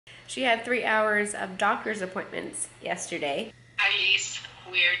She had 3 hours of doctor's appointments yesterday. Hi, Lise.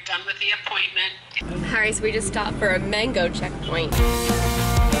 We're done with the appointment. Alright, so we just stopped for a mango checkpoint.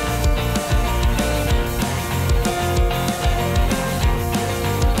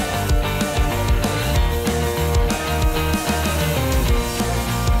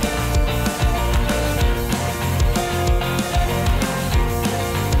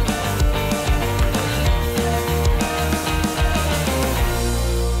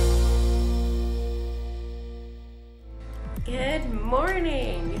 Good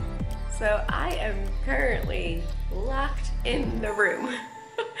morning! So I am currently locked in the room.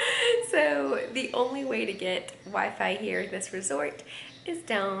 So the only way to get Wi-Fi here at this resort is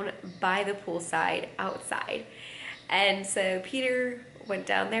down by the poolside outside. And so Peter went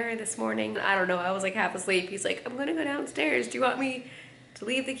down there this morning. I don't know, I was like half asleep. He's like, I'm gonna go downstairs. Do you want me to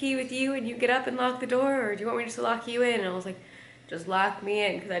leave the key with you and you get up and lock the door, or do you want me just to lock you in? And I was like, just lock me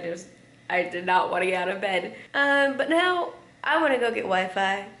in, because I did not want to get out of bed. But now I want to go get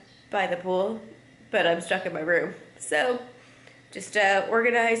Wi-Fi by the pool, but I'm stuck in my room. So just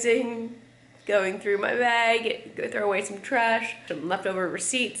organizing, going through my bag, go throw away some trash, some leftover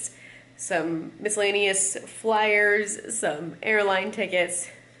receipts, some miscellaneous flyers, some airline tickets.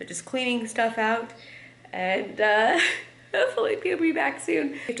 So just cleaning stuff out, and hopefully we'll be back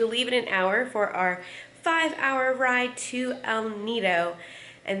soon. We have to leave in an hour for our 5-hour ride to El Nido,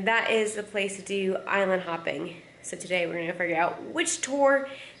 and that is the place to do island hopping. So today we're gonna figure out which tour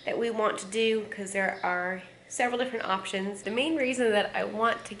that we want to do, because there are several different options. The main reason that I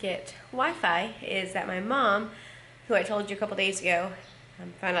want to get Wi-Fi is that my mom, who I told you a couple days ago,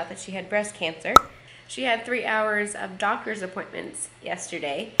 found out that she had breast cancer. She had 3 hours of doctor's appointments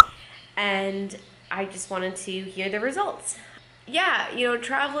yesterday, and I just wanted to hear the results. Yeah, you know,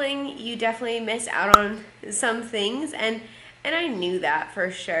 traveling, you definitely miss out on some things, and I knew that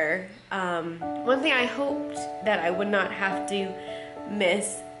for sure. One thing I hoped that I would not have to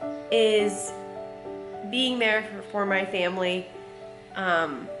miss is being there for my family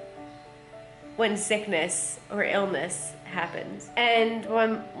when sickness or illness happens. And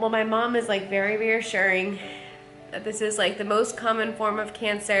well, my mom is like very reassuring that this is like the most common form of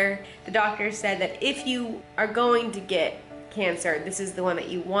cancer. The doctor said that if you are going to get cancer, this is the one that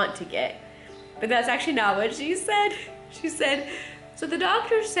you want to get. But that's actually not what she said. She said, so the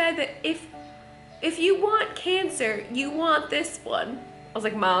doctor said that if you want cancer, you want this one. I was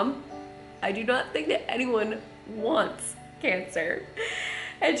like, Mom, I do not think that anyone wants cancer.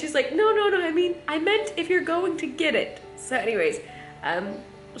 And she's like, no, I meant if you're going to get it. So anyways,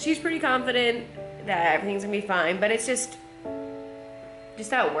 she's pretty confident that everything's gonna be fine, but it's just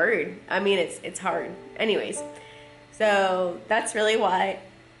that word. I mean, it's hard. Anyways, so that's really why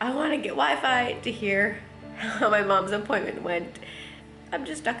I want to get Wi-Fi to hear how my mom's appointment went. I'm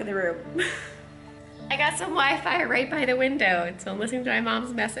just stuck in the room. I got some Wi-Fi right by the window, and so I'm listening to my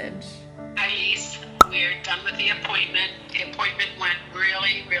mom's message. Hi, Lise. We're done with the appointment. The appointment went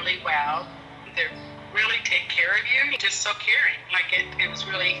really, really well. They really take care of you. Just so caring. Like it was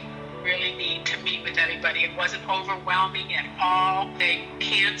really, really neat to meet with everybody. It wasn't overwhelming at all. The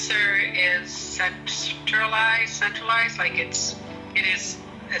cancer is centralized. Like it is,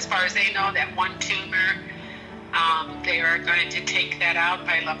 as far as they know, that one tumor. They are going to take that out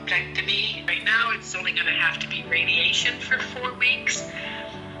by lumpectomy. Right now, it's only going to have to be radiation for 4 weeks.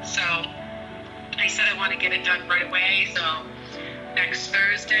 So I said I want to get it done right away. So next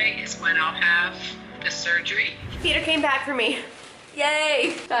Thursday is when I'll have the surgery. Peter came back for me.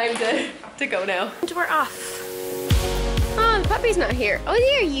 Yay! Time to go now. We're off. Oh, the puppy's not here. Oh,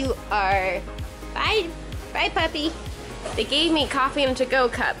 there you are. Bye, puppy. They gave me coffee in a to-go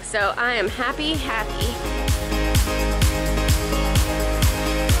cup, so I am happy.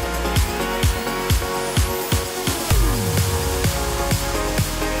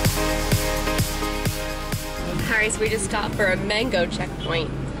 Alright, so we just stopped for a mango checkpoint.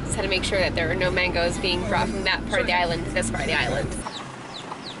 Just had to make sure that there are no mangoes being brought from that part of the island to this part of the island.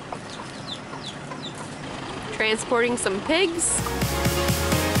 Transporting some pigs.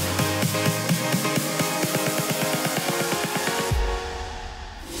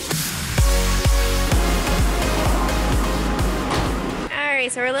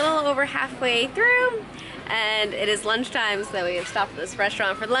 Alright, so we're a little over halfway through, and it is lunchtime, so we have stopped at this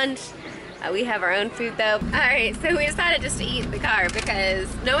restaurant for lunch. We have our own food though. Alright, so we decided just to eat in the car because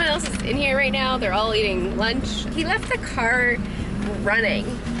no one else is in here right now. They're all eating lunch. He left the car running,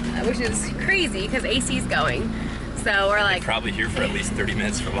 which is crazy because AC's going. So we're like, probably here for at least 30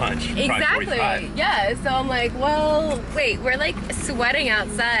 minutes for lunch. Exactly. Yeah. So I'm like, well, wait, we're like sweating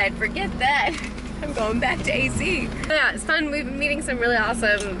outside. Forget that. I'm going back to AC. Yeah, it's fun. We've been meeting some really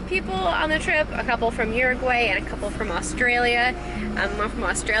awesome people on the trip. A couple from Uruguay and a couple from Australia. One from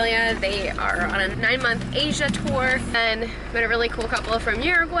Australia, they are on a 9-month Asia tour, and met a really cool couple from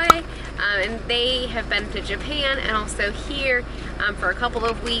Uruguay, and they have been to Japan and also here for a couple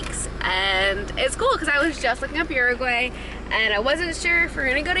of weeks. And it's cool because I was just looking up Uruguay and I wasn't sure if we're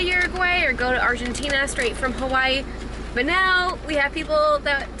gonna go to Uruguay or go to Argentina straight from Hawaii. But now we have people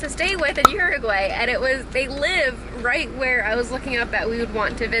to stay with in Uruguay, and they live right where I was looking up that we would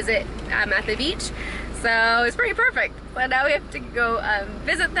want to visit at the beach. So it's pretty perfect. But now we have to go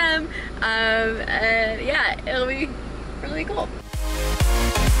visit them. And yeah, it'll be really cool.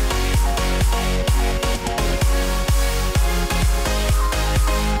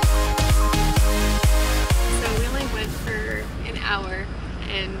 So we only went for an hour,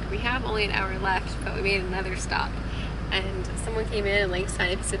 and we have only an hour left, but we made another stop. And someone came in and like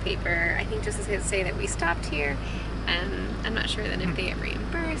signed a piece of paper, I think just to say that we stopped here. I'm not sure then if they get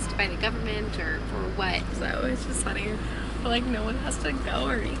reimbursed by the government or what. So it's just funny. But like no one has to go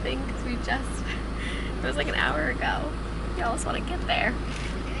or anything because it was like an hour ago. Y'all just want to get there.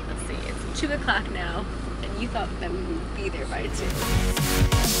 Let's see, it's 2 o'clock now, and you thought that we would be there by 2.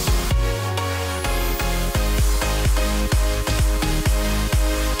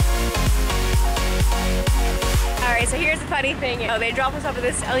 Alright, so here's the funny thing. They drop us off at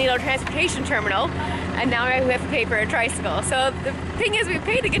this Nido transportation terminal, and now we have to pay for a tricycle. So the thing is, we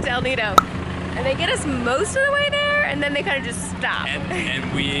paid to get to Nido, and they get us most of the way there, and then they kind of just stop.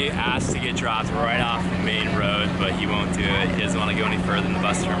 And we asked to get dropped right off the main road, but he won't do it. He doesn't want to go any further than the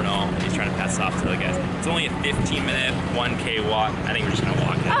bus terminal. He's trying to pass off to the guys. It's only a 15-minute 1K walk. I think we're just gonna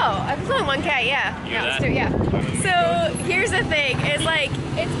walk it. Oh, it's only 1K, yeah. You hear let's that? do it, yeah. So here's the thing, it's like,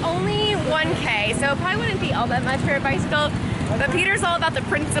 it's only 1K, so it probably wouldn't be all that much for a bicycle, but Peter's all about the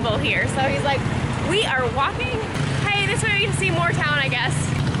principle here, so he's like, we are walking, hey, this way we can see more town, I guess.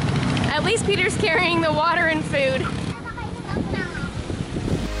 At least Peter's carrying the water and food.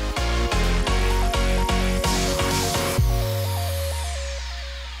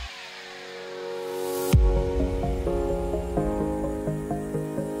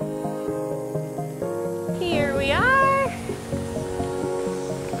 Here we are.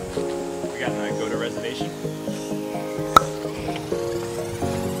 We got to go to reservation.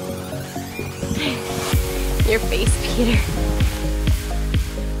 Your face, Peter.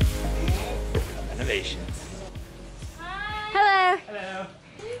 Renovations. Hello. Hello.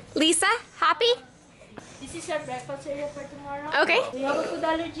 Lisa, Hoppe? This is our breakfast area for tomorrow. Okay. Do you have a food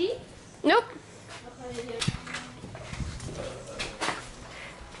allergy? Nope. Okay.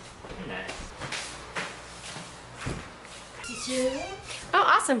 Nice. This is your room. Oh,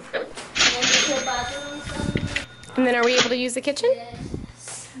 awesome. And this is your bathroom. And then are we able to use the kitchen?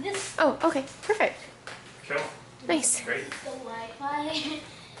 Yes. This Oh, okay. Perfect. Cool. Nice. Great. is the Wi-Fi.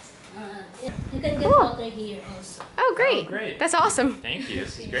 You can get Cool. water here also. Oh, great. Oh, great. That's awesome. Thank you.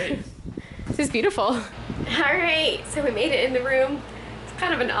 This is great. This is beautiful. All right, so we made it in the room. It's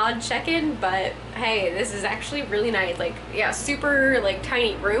kind of an odd check-in, but hey, this is actually really nice. Like, yeah, super like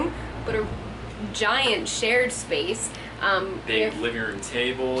tiny room, but a giant shared space. Big living room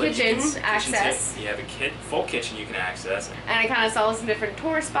table. Kitchen and access. You have a full kitchen you can access. And I kind of saw some different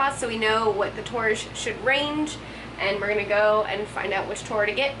tour spots so we know what the tours should range, and we're gonna go and find out which tour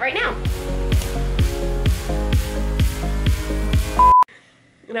to get right now.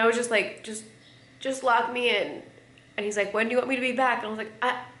 And I was just like, just lock me in. And he's like, when do you want me to be back? And I was like,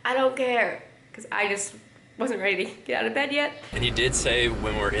 I don't care. Because I just wasn't ready to get out of bed yet. And you did say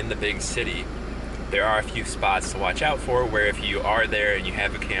when we're in the big city, there are a few spots to watch out for where if you are there and you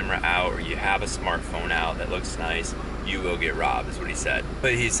have a camera out or you have a smartphone out that looks nice, you will get robbed, is what he said.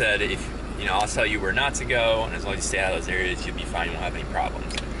 But he said, if you know, I'll tell you where not to go, and as long as you stay out of those areas, you'll be fine, you won't have any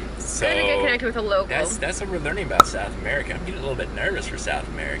problems. So And to get connected with a local. that's what we're learning about South America. I'm getting a little bit nervous for South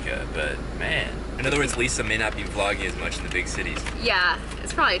America, but man. In other words, Lisa may not be vlogging as much in the big cities. Yeah,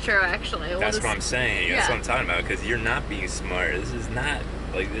 it's probably true actually. That's what I'm saying. That's what I'm talking about, because you're not being smart. This is not,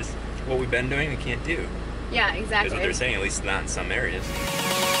 like, this what we've been doing, we can't do. Yeah, That's exactly. what they're saying, at least not in some areas.